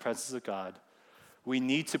experience the presence of God, we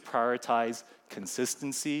need to prioritize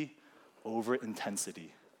consistency over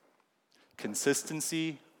intensity.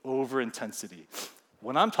 Consistency over intensity.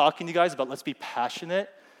 When I'm talking to you guys about let's be passionate,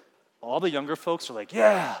 all the younger folks are like,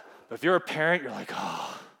 yeah. But if you're a parent, you're like,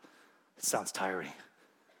 oh, it sounds tiring.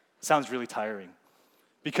 It sounds really tiring.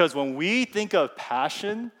 Because when we think of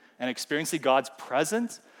passion and experiencing God's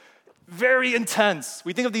presence, very intense.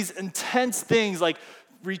 We think of these intense things like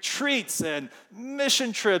retreats and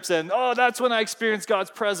mission trips and, oh, that's when I experience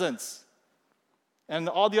God's presence. And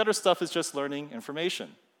all the other stuff is just learning information.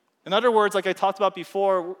 In other words, like I talked about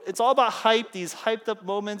before, it's all about hype, these hyped up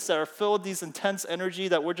moments that are filled with these intense energy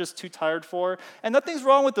that we're just too tired for. And nothing's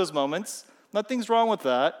wrong with those moments. Nothing's wrong with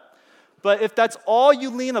that. But if that's all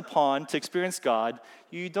you lean upon to experience God,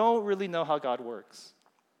 you don't really know how God works.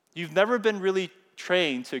 You've never been really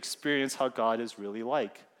trained to experience how God is really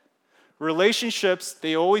like. Relationships,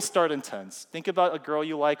 they always start intense. Think about a girl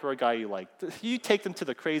you like or a guy you like. You take them to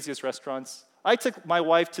the craziest restaurants. I took my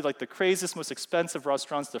wife to like the craziest, most expensive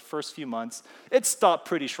restaurants the first few months. It stopped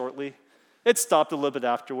pretty shortly. It stopped a little bit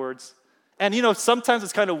afterwards. And sometimes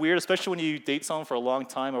it's kind of weird, especially when you date someone for a long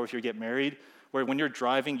time or if you get married, where when you're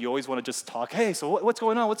driving, you always want to just talk, hey, so what's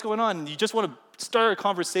going on? What's going on? And you just want to start a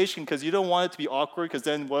conversation because you don't want it to be awkward because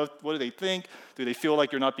then what do they think? Do they feel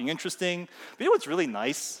like you're not being interesting? But you know what's really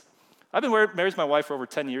nice? I've been married to my wife for over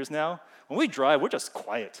 10 years now. When we drive, we're just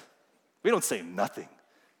quiet. We don't say nothing.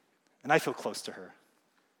 And I feel close to her.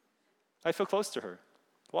 I feel close to her.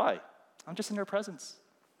 Why? I'm just in her presence.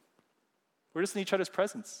 We're just in each other's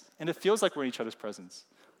presence. And it feels like we're in each other's presence.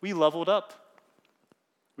 We leveled up.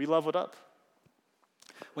 We leveled up.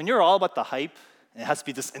 When you're all about the hype, and it has to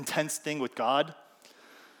be this intense thing with God,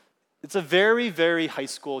 it's a very, very high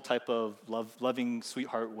school type of loving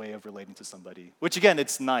sweetheart way of relating to somebody, which again,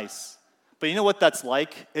 it's nice. But you know what that's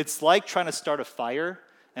like? It's like trying to start a fire,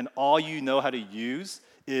 and all you know how to use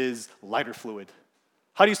is lighter fluid.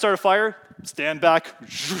 How do you start a fire? Stand back,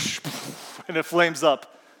 and it flames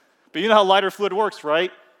up. But you know how lighter fluid works,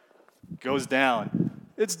 right? Goes down.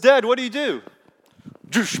 It's dead. What do?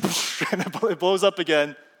 And it blows up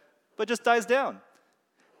again, but just dies down.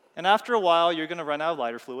 And after a while, you're going to run out of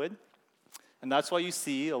lighter fluid. And that's why you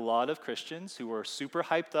see a lot of Christians who are super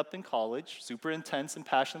hyped up in college, super intense and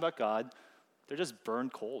passionate about God, they're just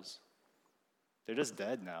burned coals. They're just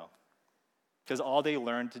dead now. Because all they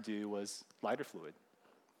learned to do was lighter fluid.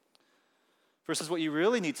 Versus what you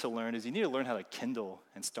really need to learn is you need to learn how to kindle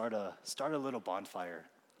and start a little bonfire.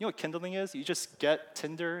 You know what kindling is? You just get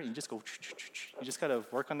tinder and you just go, you just got to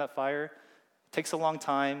work on that fire. It takes a long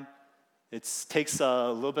time. It takes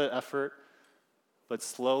a little bit of effort. But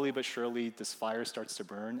slowly but surely, this fire starts to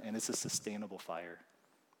burn, and it's a sustainable fire.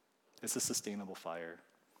 It's a sustainable fire.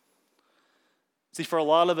 See, for a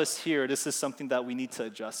lot of us here, this is something that we need to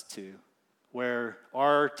adjust to, where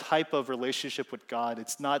our type of relationship with God,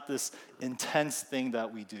 it's not this intense thing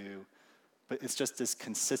that we do, but it's just this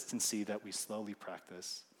consistency that we slowly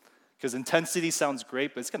practice. Because intensity sounds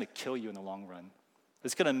great, but it's going to kill you in the long run.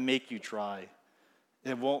 It's going to make you dry.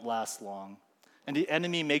 It won't last long. And the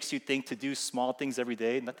enemy makes you think to do small things every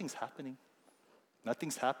day, nothing's happening.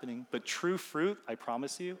 Nothing's happening. But true fruit, I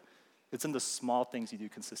promise you, it's in the small things you do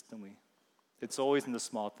consistently. It's always in the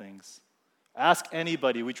small things. Ask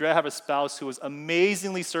anybody, would you rather have a spouse who was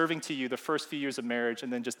amazingly serving to you the first few years of marriage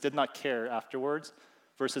and then just did not care afterwards,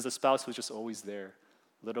 versus a spouse who's just always there,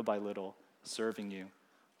 little by little, serving you?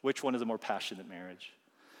 Which one is a more passionate marriage?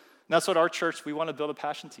 And that's what our church, we want to build a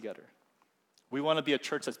passion together. We want to be a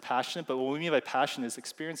church that's passionate, but what we mean by passion is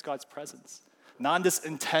experience God's presence. Not in this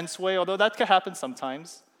intense way, although that could happen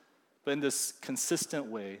sometimes, but in this consistent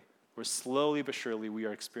way where slowly but surely we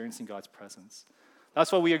are experiencing God's presence.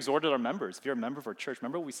 That's why we exhorted our members. If you're a member of our church,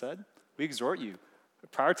 remember what we said? We exhort you.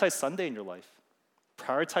 Prioritize Sunday in your life.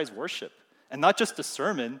 Prioritize worship. And not just the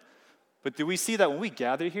sermon, but do we see that when we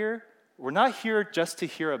gather here, we're not here just to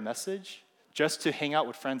hear a message, just to hang out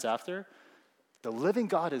with friends after. The living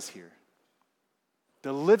God is here.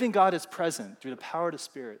 The living God is present through the power of the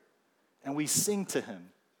Spirit. And we sing to him.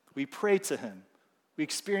 We pray to him. We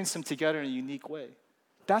experience him together in a unique way.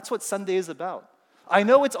 That's what Sunday is about. I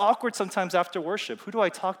know it's awkward sometimes after worship. Who do I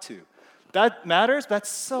talk to? That matters, but that's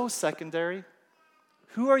so secondary.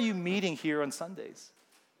 Who are you meeting here on Sundays?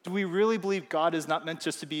 Do we really believe God is not meant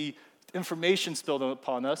just to be information spilled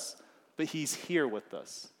upon us, but he's here with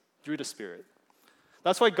us through the Spirit?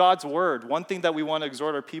 That's why God's word, one thing that we want to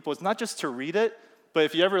exhort our people is not just to read it, but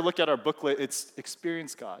if you ever look at our booklet, it's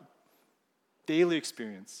experience God. Daily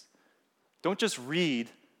experience. Don't just read,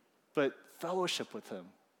 but fellowship with him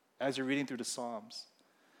as you're reading through the Psalms.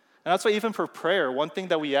 And that's why even for prayer, one thing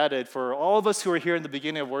that we added for all of us who are here in the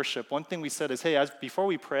beginning of worship, one thing we said is, hey, before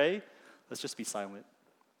we pray, let's just be silent.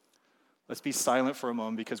 Let's be silent for a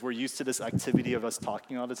moment because we're used to this activity of us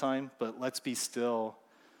talking all the time, but let's be still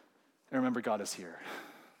and remember God is here.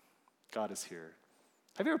 God is here.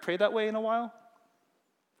 Have you ever prayed that way in a while?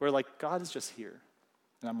 Where like, God is just here,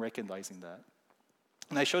 and I'm recognizing that.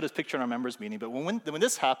 And I showed this picture in our members meeting, but when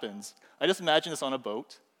this happens, I just imagine this on a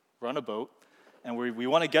boat. We're on a boat, and we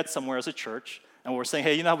want to get somewhere as a church, and we're saying,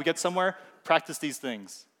 hey, you know how we get somewhere? Practice these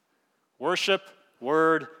things. Worship,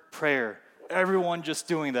 word, prayer. Everyone just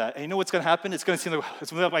doing that. And you know what's going to happen? It's going to seem like,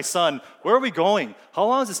 it's like my son. Where are we going? How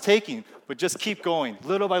long is this taking? But just keep going,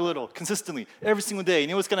 little by little, consistently, every single day. You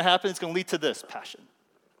know what's going to happen? It's going to lead to this, passion.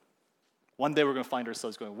 One day we're going to find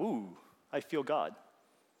ourselves going, woo, I feel God.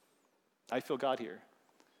 I feel God here.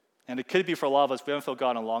 And it could be for a lot of us, we haven't felt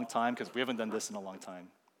God in a long time because we haven't done this in a long time.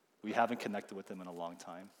 We haven't connected with him in a long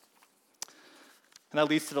time. And that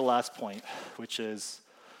leads to the last point, which is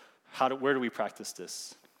where do we practice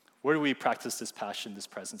this? Where do we practice this passion, this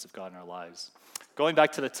presence of God in our lives? Going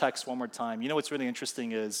back to the text one more time, you know what's really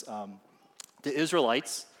interesting is the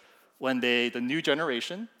Israelites, the new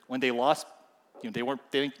generation, when they lost, they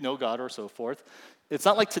didn't know God or so forth. It's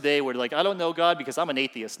not like today where they're like, I don't know God because I'm an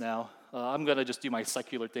atheist now. I'm going to just do my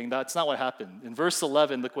secular thing. That's not what happened. In verse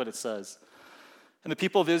 11, look what it says. And the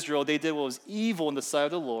people of Israel, they did what was evil in the sight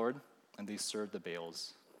of the Lord, and they served the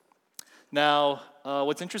Baals. Now,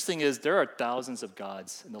 what's interesting is there are thousands of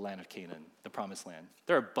gods in the land of Canaan, the promised land.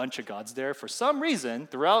 There are a bunch of gods there. For some reason,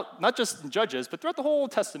 throughout, not just in Judges, but throughout the whole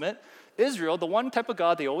Old Testament, Israel, the one type of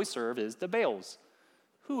God they always serve is the Baals.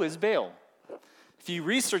 Who is Baal? If you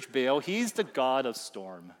research Baal, he's the god of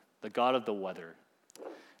storm, the god of the weather.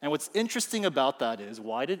 And what's interesting about that is,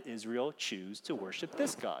 why did Israel choose to worship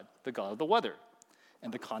this God, the God of the weather?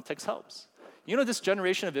 And the context helps. You know, this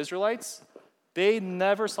generation of Israelites, they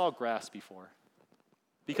never saw grass before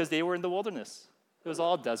because they were in the wilderness. It was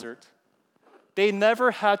all desert. They never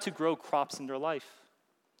had to grow crops in their life.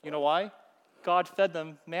 You know why? God fed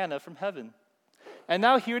them manna from heaven. And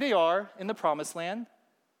now here they are in the promised land,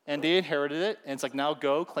 and they inherited it, and it's like, now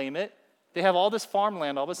go, claim it. They have all this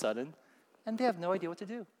farmland all of a sudden, and they have no idea what to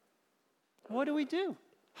do. What do we do?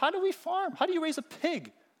 How do we farm? How do you raise a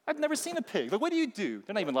pig? I've never seen a pig. Like, what do you do?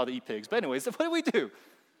 They're not even allowed to eat pigs. But anyways, what do we do?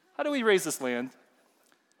 How do we raise this land?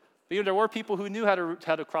 But there were people who knew how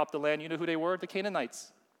to crop the land. You know who they were? The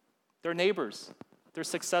Canaanites. They're neighbors. They're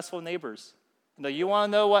successful neighbors. Now, you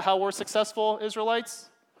want to know how we're successful, Israelites?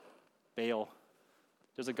 Baal.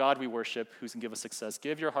 There's a God we worship who's going to give us success.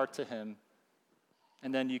 Give your heart to him,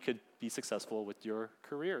 and then you could be successful with your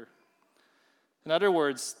career. In other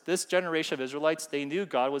words, this generation of Israelites, they knew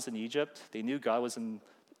God was in Egypt. They knew God was in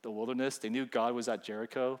the wilderness. They knew God was at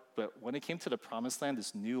Jericho. But when it came to the promised land,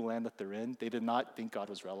 this new land that they're in, they did not think God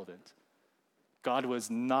was relevant. God was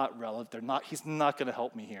not relevant. He's not going to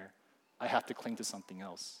help me here. I have to cling to something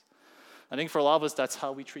else. I think for a lot of us, that's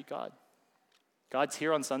how we treat God. God's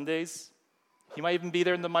here on Sundays. He might even be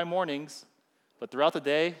there in my mornings. But throughout the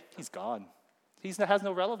day, he's gone. He has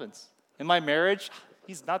no relevance. In my marriage,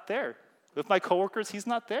 he's not there. With my coworkers, he's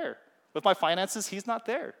not there. With my finances, he's not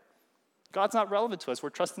there. God's not relevant to us. We're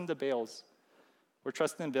trusting the Baals. We're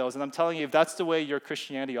trusting in Baals. And I'm telling you, if that's the way your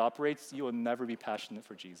Christianity operates, you will never be passionate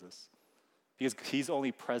for Jesus. Because he's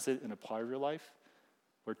only present in a part of your life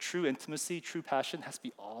where true intimacy, true passion has to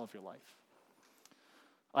be all of your life.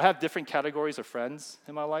 I have different categories of friends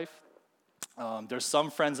in my life. There's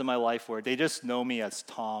some friends in my life where they just know me as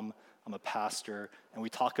Tom. I'm a pastor, and we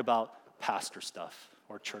talk about pastor stuff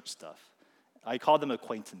or church stuff. I call them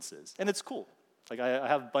acquaintances, and it's cool. Like, I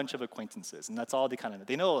have a bunch of acquaintances, and that's all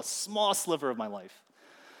they know a small sliver of my life.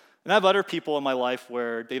 And I have other people in my life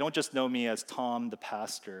where they don't just know me as Tom, the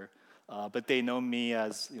pastor, but they know me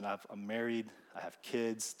as, I'm married, I have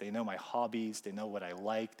kids, they know my hobbies, they know what I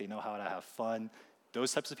like, they know how to have fun.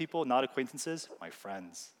 Those types of people, not acquaintances, my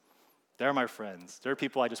friends. They're my friends. They're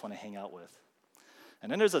people I just want to hang out with.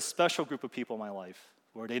 And then there's a special group of people in my life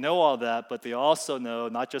where they know all that, but they also know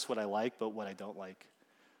not just what I like, but what I don't like.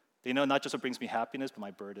 They know not just what brings me happiness, but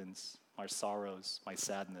my burdens, my sorrows, my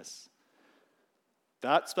sadness.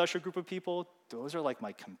 That special group of people, those are like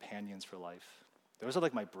my companions for life. Those are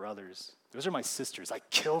like my brothers. Those are my sisters. I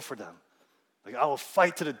kill for them. Like I will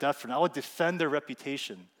fight to the death for them. I will defend their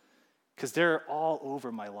reputation because they're all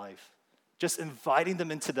over my life. Just inviting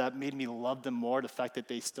them into that made me love them more, the fact that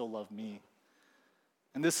they still love me.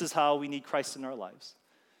 And this is how we need Christ in our lives.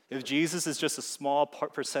 If Jesus is just a small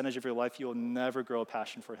percentage of your life, you will never grow a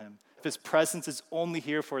passion for him. If his presence is only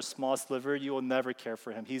here for a small sliver, you will never care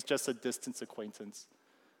for him. He's just a distant acquaintance.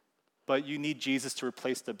 But you need Jesus to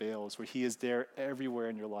replace the Baals, where he is there everywhere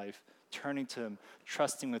in your life, turning to him,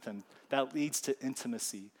 trusting with him. That leads to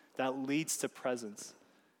intimacy. That leads to presence.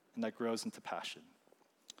 And that grows into passion.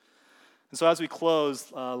 And so as we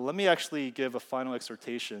close, let me actually give a final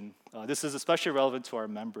exhortation. This is especially relevant to our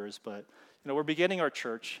members, but we're beginning our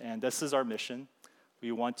church, and this is our mission.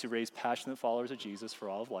 We want to raise passionate followers of Jesus for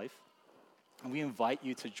all of life. And we invite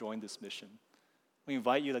you to join this mission. We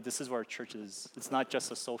invite you that this is where our church is. It's not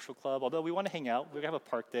just a social club, although we want to hang out. We're going to have a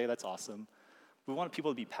park day. That's awesome. We want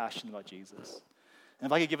people to be passionate about Jesus. And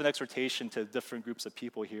if I could give an exhortation to different groups of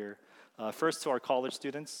people here, first to our college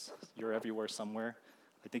students, you're everywhere somewhere.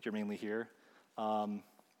 I think you're mainly here.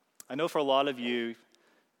 I know for a lot of you,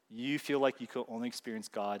 you feel like you could only experience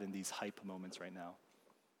God in these hype moments right now.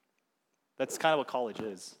 That's kind of what college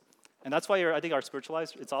is. And that's why I think our spiritual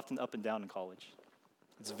lives, it's often up and down in college.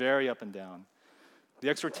 It's very up and down. The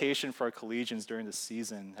exhortation for our collegians during this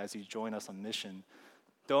season as you join us on mission,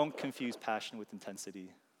 don't confuse passion with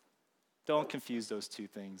intensity. Don't confuse those two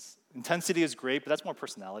things. Intensity is great, but that's more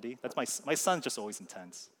personality. That's my son's just always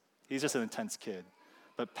intense. He's just an intense kid.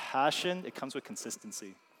 But passion, it comes with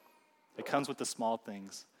consistency. It comes with the small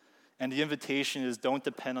things. And the invitation is don't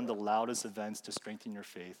depend on the loudest events to strengthen your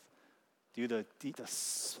faith. Do the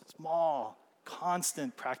small,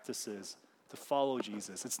 constant practices to follow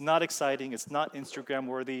Jesus. It's not exciting. It's not Instagram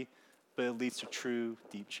worthy, but it leads to true,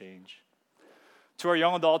 deep change. To our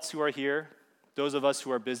young adults who are here, those of us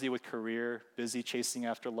who are busy with career, busy chasing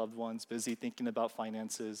after loved ones, busy thinking about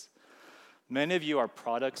finances, many of you are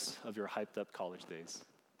products of your hyped up college days.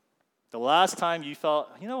 The last time you felt,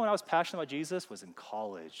 when I was passionate about Jesus was in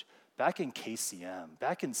college, back in KCM,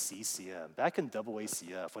 back in CCM, back in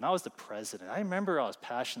AACF, when I was the president. I remember I was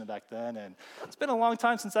passionate back then, and it's been a long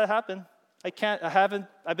time since that happened.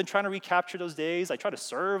 I've been trying to recapture those days. I try to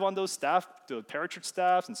serve on those staff, the parachurch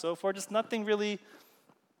staffs and so forth. Just nothing really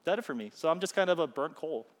did it for me. So I'm just kind of a burnt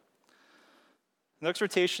coal. The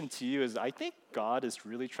exhortation to you is I think God is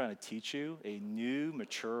really trying to teach you a new,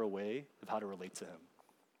 mature way of how to relate to him.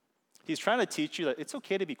 He's trying to teach you that it's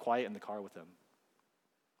okay to be quiet in the car with him.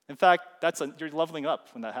 In fact, you're leveling up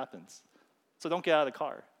when that happens. So don't get out of the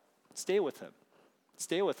car. Stay with him.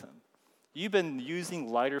 Stay with him. You've been using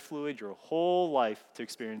lighter fluid your whole life to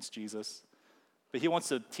experience Jesus, but he wants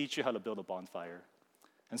to teach you how to build a bonfire.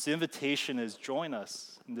 And so the invitation is join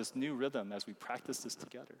us in this new rhythm as we practice this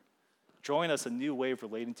together. Join us a new way of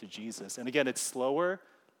relating to Jesus. And again, it's slower,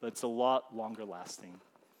 but it's a lot longer lasting.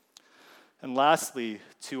 And lastly,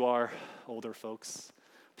 to our older folks,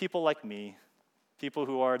 people like me, people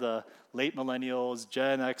who are the late millennials,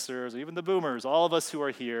 Gen Xers, or even the boomers, all of us who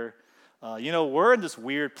are here, we're in this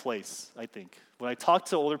weird place, I think. When I talk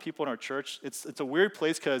to older people in our church, it's a weird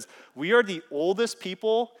place because we are the oldest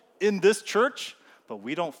people in this church, but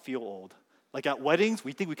we don't feel old. Like at weddings,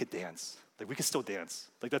 we think we could dance. Like we can still dance.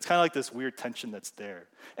 Like that's kind of like this weird tension that's there.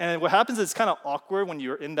 And what happens is it's kind of awkward when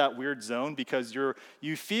you're in that weird zone because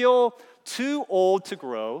you feel too old to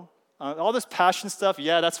grow. All this passion stuff,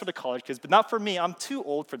 yeah, that's for the college kids, but not for me. I'm too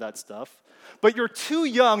old for that stuff. But you're too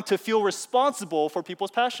young to feel responsible for people's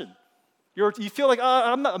passion. You feel like,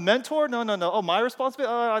 I'm not a mentor? No. Oh, my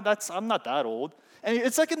responsibility? I'm not that old. And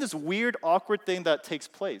it's like in this weird, awkward thing that takes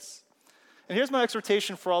place. And here's my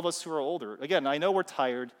exhortation for all of us who are older. Again, I know we're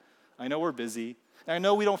tired. I know we're busy. And I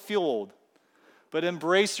know we don't feel old. But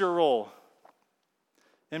embrace your role.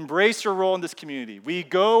 Embrace your role in this community. We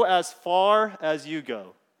go as far as you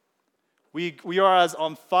go. We are as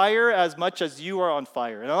on fire as much as you are on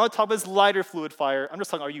fire. And I'm not talking about this lighter fluid fire. I'm just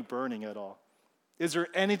talking, are you burning at all? Is there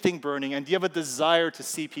anything burning? And do you have a desire to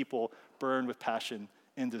see people burn with passion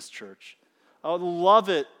in this church? I would love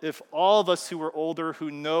it if all of us who are older,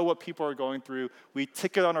 who know what people are going through, we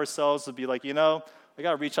take it on ourselves to be like, I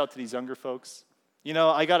got to reach out to these younger folks.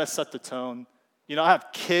 I got to set the tone. I have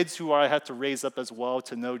kids who I have to raise up as well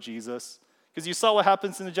to know Jesus. Because you saw what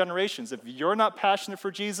happens in the generations. If you're not passionate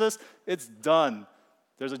for Jesus, it's done.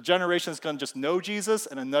 There's a generation that's going to just know Jesus,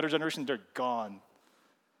 and another generation, they're gone.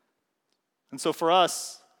 And so for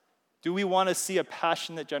us, do we want to see a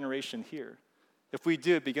passionate generation here? If we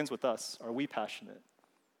do, it begins with us. Are we passionate?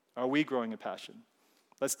 Are we growing a passion?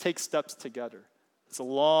 Let's take steps together. It's a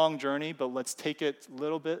long journey, but let's take it a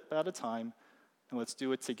little bit at a time, and let's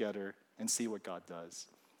do it together and see what God does.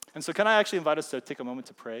 And so can I actually invite us to take a moment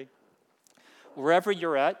to pray? Wherever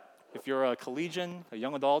you're at, if you're a collegian, a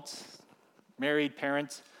young adult, married,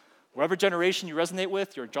 parent, whatever generation you resonate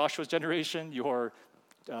with, you're Joshua's generation, you're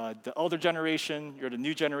the elder generation, you're the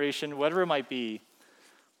new generation, whatever it might be,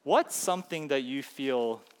 what's something that you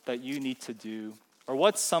feel that you need to do? Or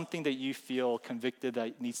what's something that you feel convicted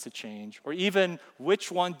that needs to change? Or even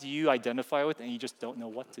which one do you identify with and you just don't know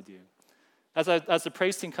what to do? As the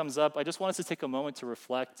praise team comes up, I just want us to take a moment to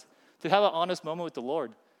reflect, to have an honest moment with the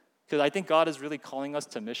Lord. Because I think God is really calling us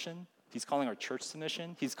to mission. He's calling our church to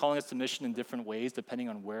mission. He's calling us to mission in different ways depending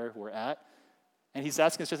on where we're at. And he's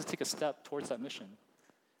asking us just to take a step towards that mission.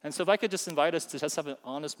 And so if I could just invite us to just have an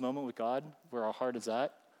honest moment with God where our heart is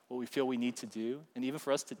at, what we feel we need to do, and even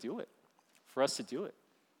for us to do it.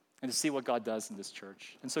 And to see what God does in this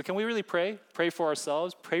church. And so can we really pray? Pray for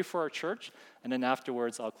ourselves, pray for our church, and then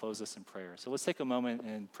afterwards I'll close this in prayer. So let's take a moment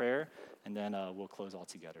in prayer, and then we'll close all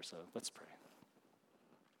together. So let's pray.